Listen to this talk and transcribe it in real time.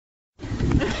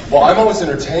Well, I'm always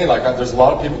entertained. Like, there's a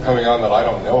lot of people coming on that I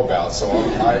don't know about, so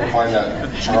I find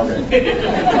that charming.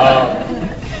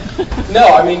 No,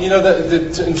 I mean, you know,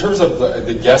 in terms of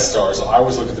the guest stars, I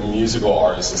always look at the musical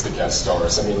artists as the guest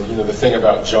stars. I mean, you know, the thing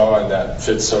about John that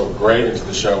fits so great into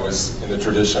the show is in the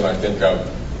tradition, I think, of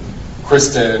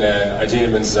Kristin and Idina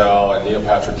Menzel and Neil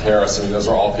Patrick Harris. I mean, those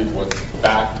are all people with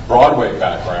Broadway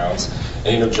backgrounds.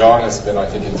 And, you know, John has been, I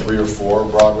think, in 3 or 4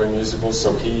 Broadway musicals,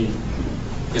 so he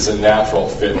is a natural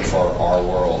fit for our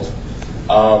world.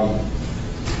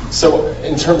 So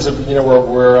in terms of, you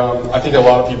know, I think a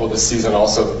lot of people this season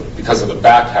also, because of the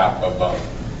back half of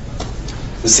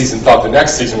the season, thought the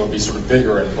next season would be sort of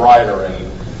bigger and brighter and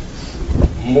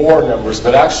more numbers,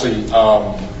 but actually,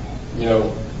 you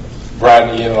know, Brad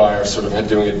and Ian and I are sort of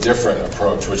doing a different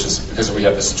approach, which is because we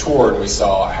had this tour and we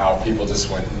saw how people just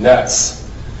went nuts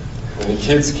when the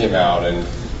kids came out, and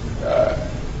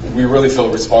we really feel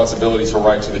a responsibility to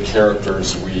write to the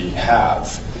characters we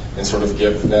have and sort of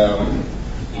give them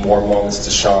more moments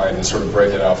to shine and sort of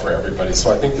break it out for everybody.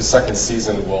 So I think the second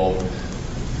season will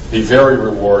be very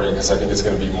rewarding because I think it's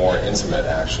going to be more intimate,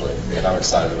 actually, and I'm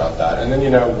excited about that. And then, you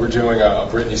know, we're doing a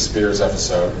Britney Spears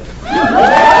episode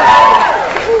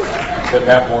that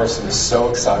Matt Morrison is so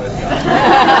excited about.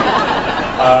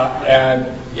 And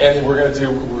we're going to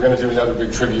do another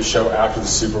big tribute show after the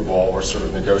Super Bowl. We're sort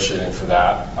of negotiating for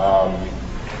that.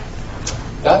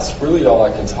 That's really all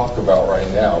I can talk about right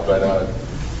now. But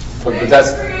that's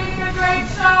a great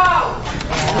show.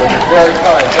 Very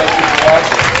kind. Thank you for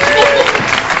watching.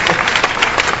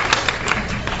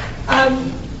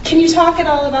 Can you talk at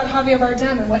all about Javier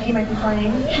Bardem and what he might be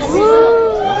playing?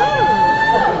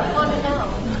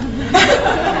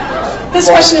 This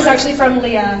question is actually from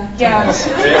Leah. Yeah.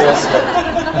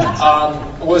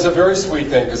 It was a very sweet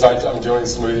thing because I'm doing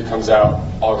this movie that comes out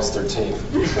August 13th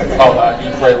called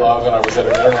Eat, Pray, Love, and I was at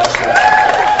an international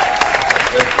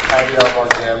with Javier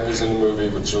Bardem, who's in the movie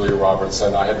with Julia Roberts,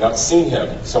 and I had not seen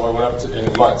him, so I went up to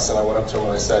in months, and I went up to him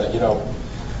and I said, you know,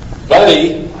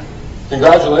 buddy,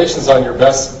 congratulations on your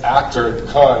Best Actor at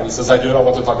Cannes. And he says, I do not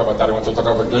want to talk about that. I want to talk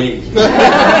about Glee.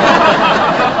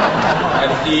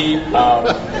 And he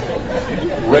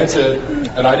rented,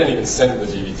 and I didn't even send him the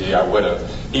DVD, I would have.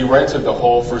 He rented the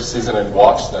whole first season and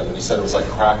watched them, and he said it was like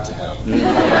crack to him.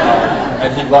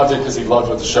 And he loved it because he loved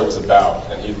what the show was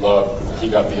about, and he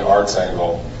got the arts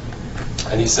angle.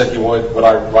 And he said would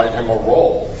I write him a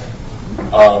role?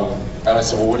 And I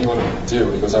said, well, what do you want to do?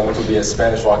 He goes, I want to be a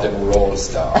Spanish rock and roll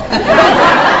star.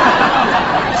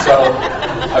 So,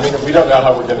 I mean, if we don't know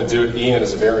how we're going to do it, Ian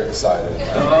is very excited.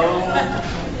 Oh,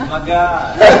 my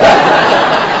God.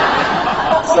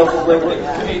 So we're the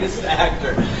greatest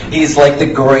actor. He's like the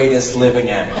greatest living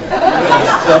actor.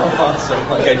 He's so awesome.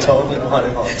 Like, I totally want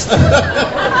him on.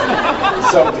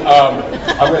 So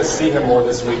I'm going to see him more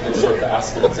this week and sort of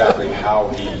ask him exactly how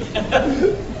he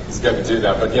is going to do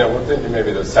that. But, you know, we're thinking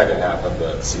maybe the second half of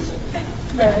the season.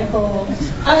 Very cool.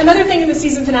 Another thing in the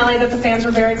season finale that the fans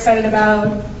were very excited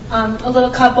about, a little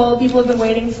couple people have been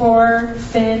waiting for,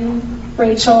 Finn,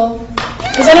 Rachel.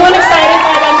 Is anyone excited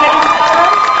by them getting together?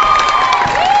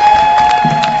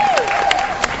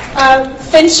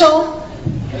 Finchel.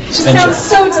 Just sounds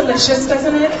so delicious,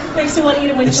 doesn't it? Makes me want to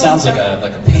eat a Winchell. It sounds like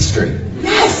a pastry.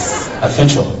 Yes! A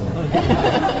Finchel.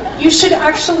 You should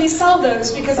actually sell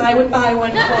those because I would buy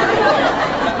one for you.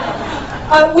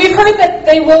 We've heard that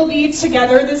they will be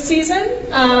together this season.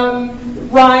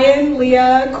 Ryan,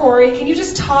 Leah, Corey, can you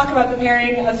just talk about the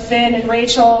pairing of Finn and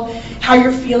Rachel, how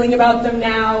you're feeling about them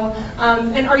now?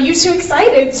 And are you two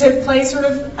excited to play sort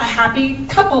of a happy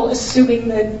couple, assuming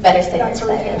that Better say that's you're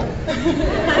what excited.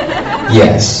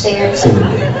 Yes,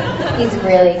 absolutely. He's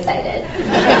really excited.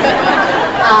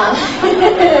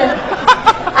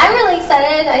 I'm really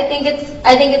excited. I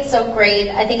think it's so great.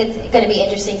 I think it's going to be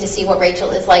interesting to see what Rachel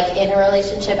is like in a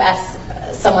relationship as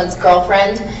someone's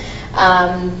girlfriend.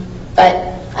 But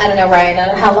I don't know, Ryan. I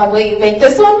don't know how long will you make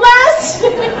this one last?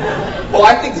 Well,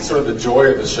 I think sort of the joy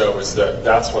of the show is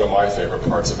that's one of my favorite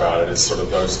parts about it, is sort of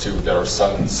those two that are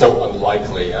so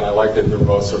unlikely, and I like that they're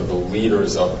both sort of the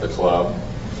leaders of the club.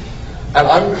 And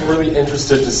I'm really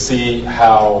interested to see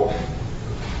how,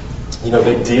 you know,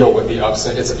 they deal with the ups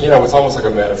and it's almost like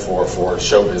a metaphor for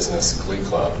show business, Glee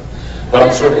Club. But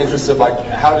I'm sort of interested, like,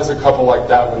 how does a couple like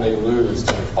that, when they lose,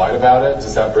 do they fight about it?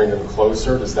 Does that bring them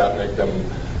closer? Does that make them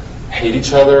hate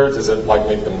each other? Does it like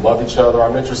make them love each other?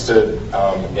 I'm interested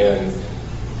in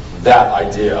that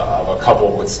idea of a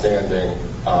couple withstanding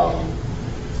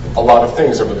a lot of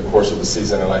things over the course of the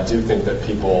season, and I do think that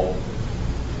people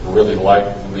really like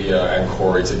Leah and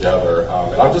Corey together,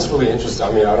 and I'm just really interested.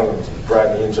 I mean, I don't know,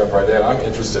 Brad and Ian jump right in. I'm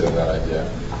interested in that idea.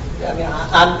 I mean,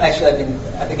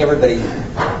 I think everybody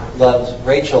loves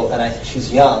Rachel, and I think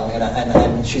she's young,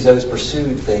 and she's always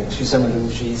pursued things. She's someone who,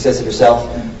 she says it herself,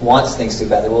 wants things so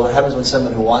badly. Well, what happens when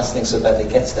someone who wants things so badly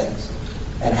gets things?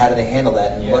 And how do they handle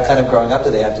that? And what kind of growing up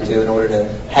do they have to do in order to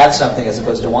have something as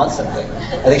opposed to want something?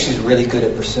 I think she's really good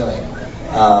at pursuing.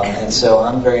 And so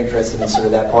I'm very interested in sort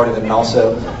of that part of it, and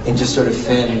also in just sort of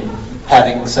Finn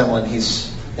having someone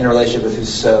he's in a relationship with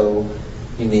who's so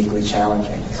uniquely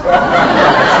challenging.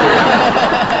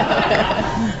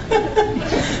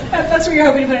 That's what you're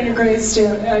hoping to put on your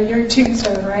gravestone, your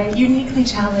tombstone, right? Uniquely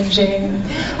challenging.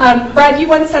 Brad, you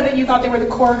once said that you thought they were the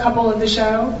core couple of the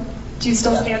show. Do you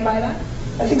still stand by that?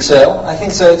 I think so. I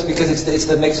think so. It's because it's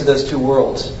the mix of those two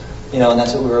worlds, and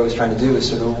that's what we were always trying to do, is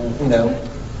sort of,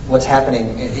 what's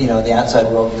happening, in the outside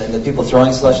world, and the people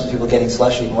throwing slush, the people getting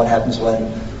slushy, and what happens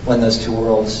when those two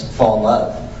worlds fall in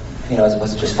love, as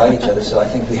opposed to just fight each other. So I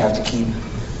think we have to keep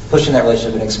pushing that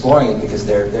relationship and exploring it, because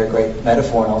they're a great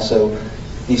metaphor, and also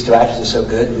these two actors are so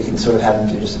good, we can sort of have them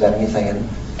do just about anything,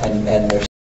 and they're